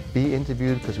to be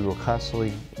interviewed because we were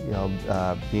constantly,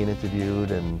 being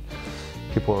interviewed, and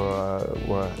people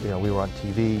we were on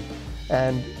TV,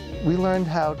 and we learned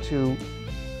how to.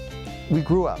 We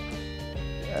grew up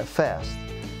fast,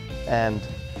 and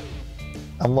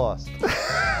I'm lost.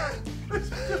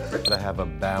 I have a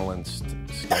balanced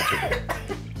schedule.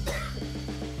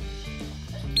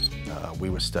 We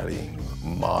were studying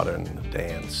modern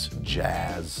dance,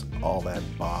 jazz, all that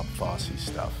Bob Fosse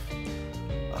stuff.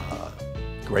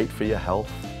 Great for your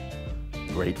health,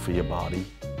 great for your body,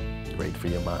 great for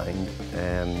your mind,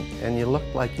 and you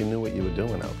looked like you knew what you were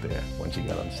doing out there once you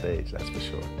got on stage, that's for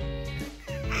sure.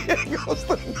 Here goes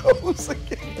the nose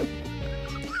again.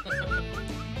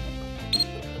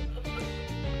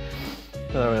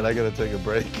 All right, I gotta take a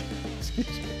break. Excuse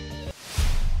me.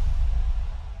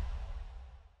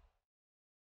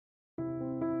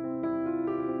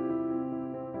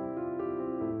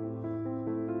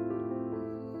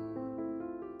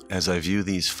 As I view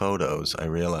these photos, I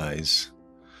realize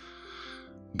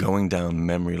going down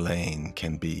memory lane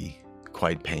can be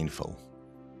quite painful.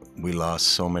 We lost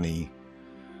so many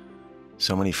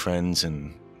friends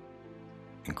and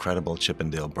incredible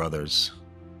Chippendale brothers.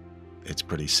 It's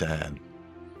pretty sad.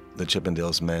 The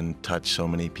Chippendales men touch so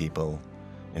many people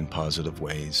in positive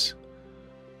ways.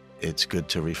 It's good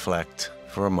to reflect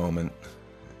for a moment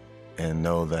and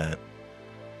know that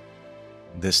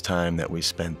this time that we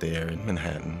spent there in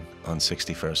Manhattan on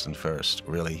 61st and First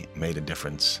really made a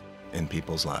difference in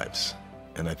people's lives.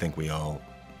 And I think we all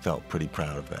felt pretty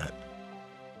proud of that.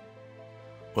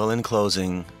 Well, in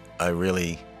closing, I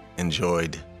really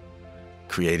enjoyed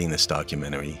creating this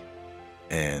documentary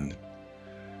and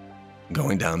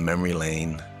going down memory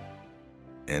lane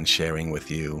and sharing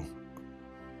with you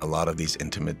a lot of these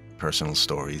intimate personal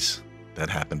stories that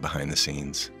happen behind the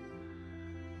scenes.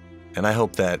 And I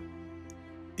hope that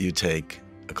you take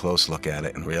a close look at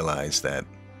it and realize that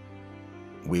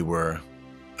we were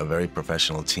a very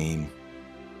professional team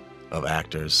of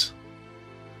actors,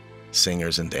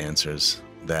 singers, and dancers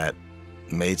that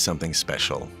made something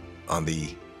special on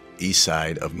the east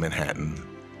side of Manhattan,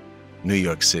 New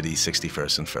York City,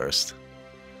 61st and First.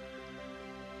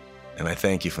 And I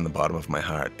thank you from the bottom of my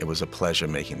heart. It was a pleasure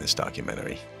making this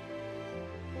documentary.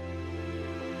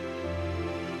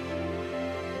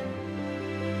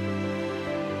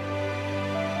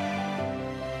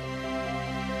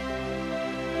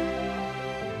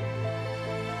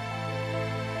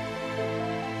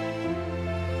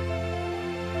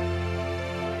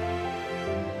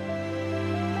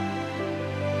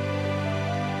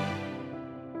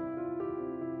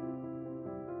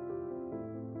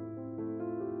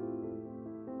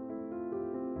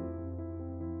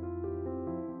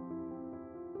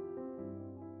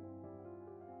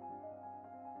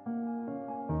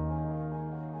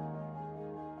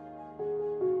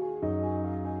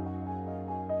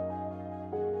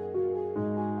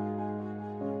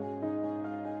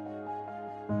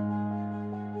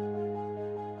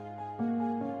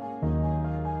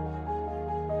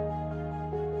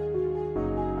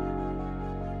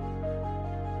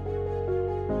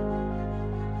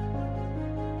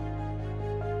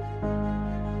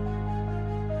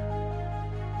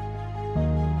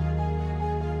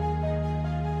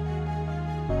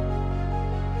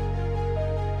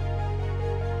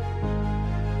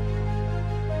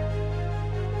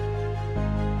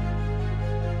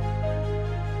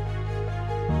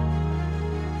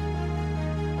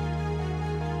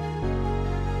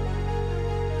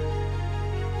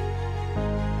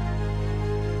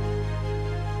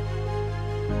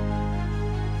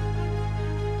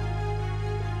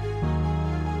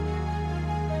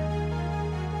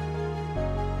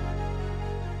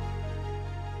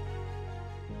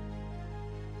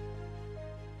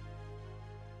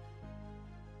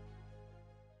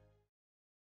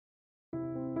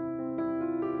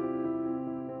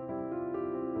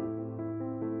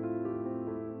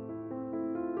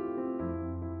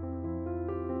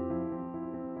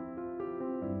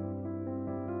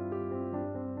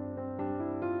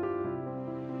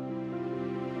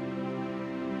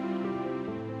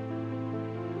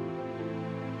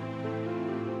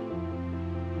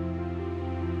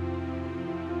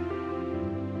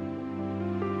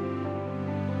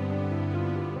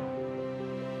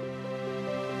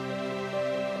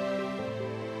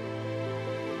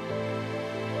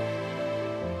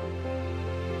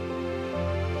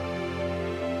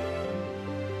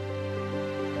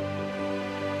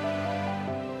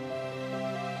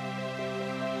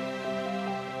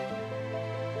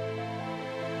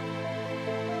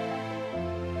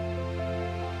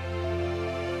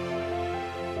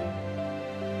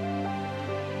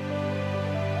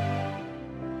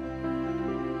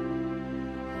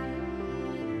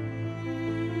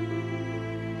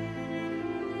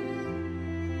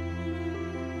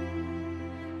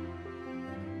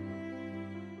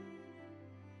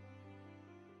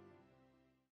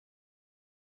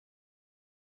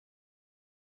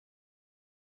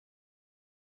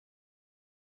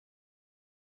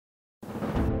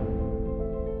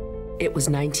 It was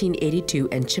 1982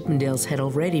 and Chippendales had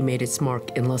already made its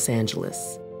mark in Los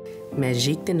Angeles.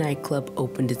 Magique the nightclub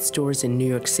opened its doors in New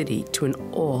York City to an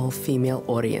all-female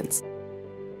audience.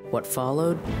 What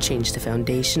followed changed the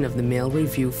foundation of the male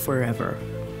revue forever.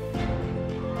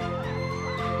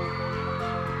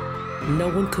 No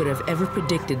one could have ever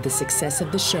predicted the success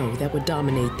of the show that would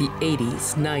dominate the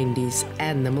 80s, 90s,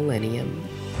 and the millennium.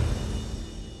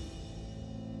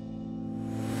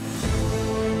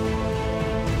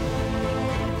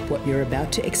 What you're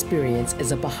about to experience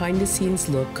is a behind-the-scenes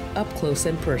look, up close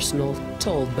and personal,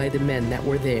 told by the men that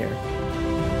were there.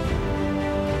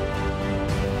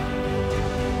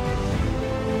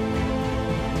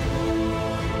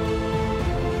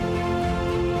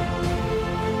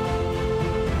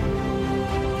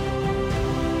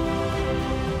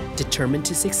 Determined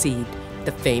to succeed,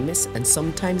 the famous and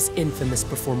sometimes infamous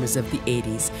performers of the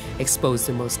 80s exposed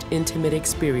their most intimate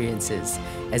experiences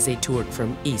as they toured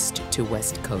from East to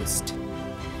West Coast.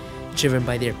 Driven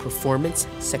by their performance,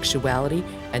 sexuality,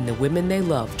 and the women they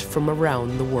loved from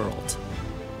around the world.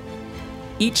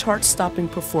 Each heart-stopping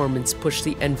performance pushed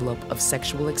the envelope of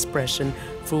sexual expression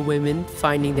for women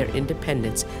finding their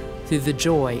independence through the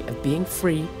joy of being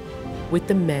free with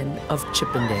the men of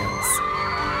Chippendales.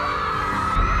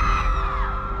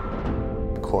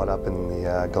 Caught up in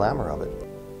the glamour of it,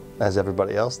 as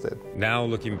everybody else did. Now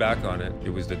looking back on it, it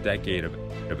was the decade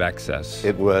of excess.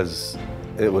 It was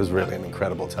really an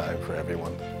incredible time for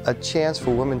everyone. A chance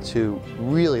for women to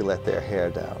really let their hair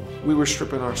down. We were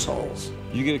stripping our souls.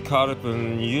 You get caught up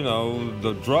in, you know,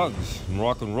 the drugs, and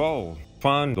rock and roll,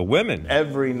 fun, the women.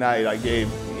 Every night I gave,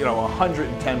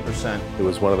 110%. It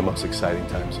was one of the most exciting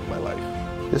times of my life.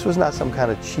 This was not some kind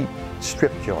of cheap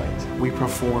strip joint. We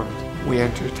performed, we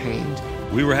entertained.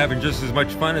 We were having just as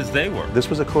much fun as they were. This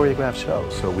was a choreographed show,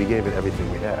 so we gave it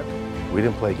everything we had. We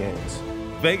didn't play games.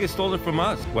 Vegas stole it from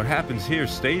us. What happens here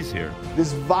stays here.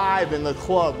 This vibe in the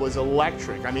club was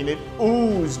electric. I mean, it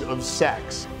oozed of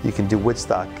sex. You can do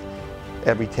Woodstock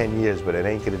every 10 years, but it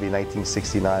ain't gonna be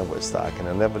 1969 Woodstock, and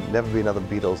there'll never be another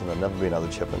Beatles, and there'll never be another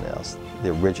Chippendales.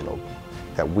 The original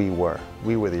that we were.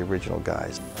 We were the original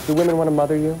guys. Do women want to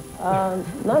mother you?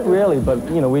 Not really, but,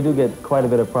 we do get quite a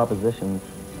bit of propositions.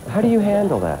 How do you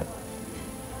handle that?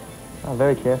 Oh,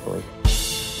 very carefully.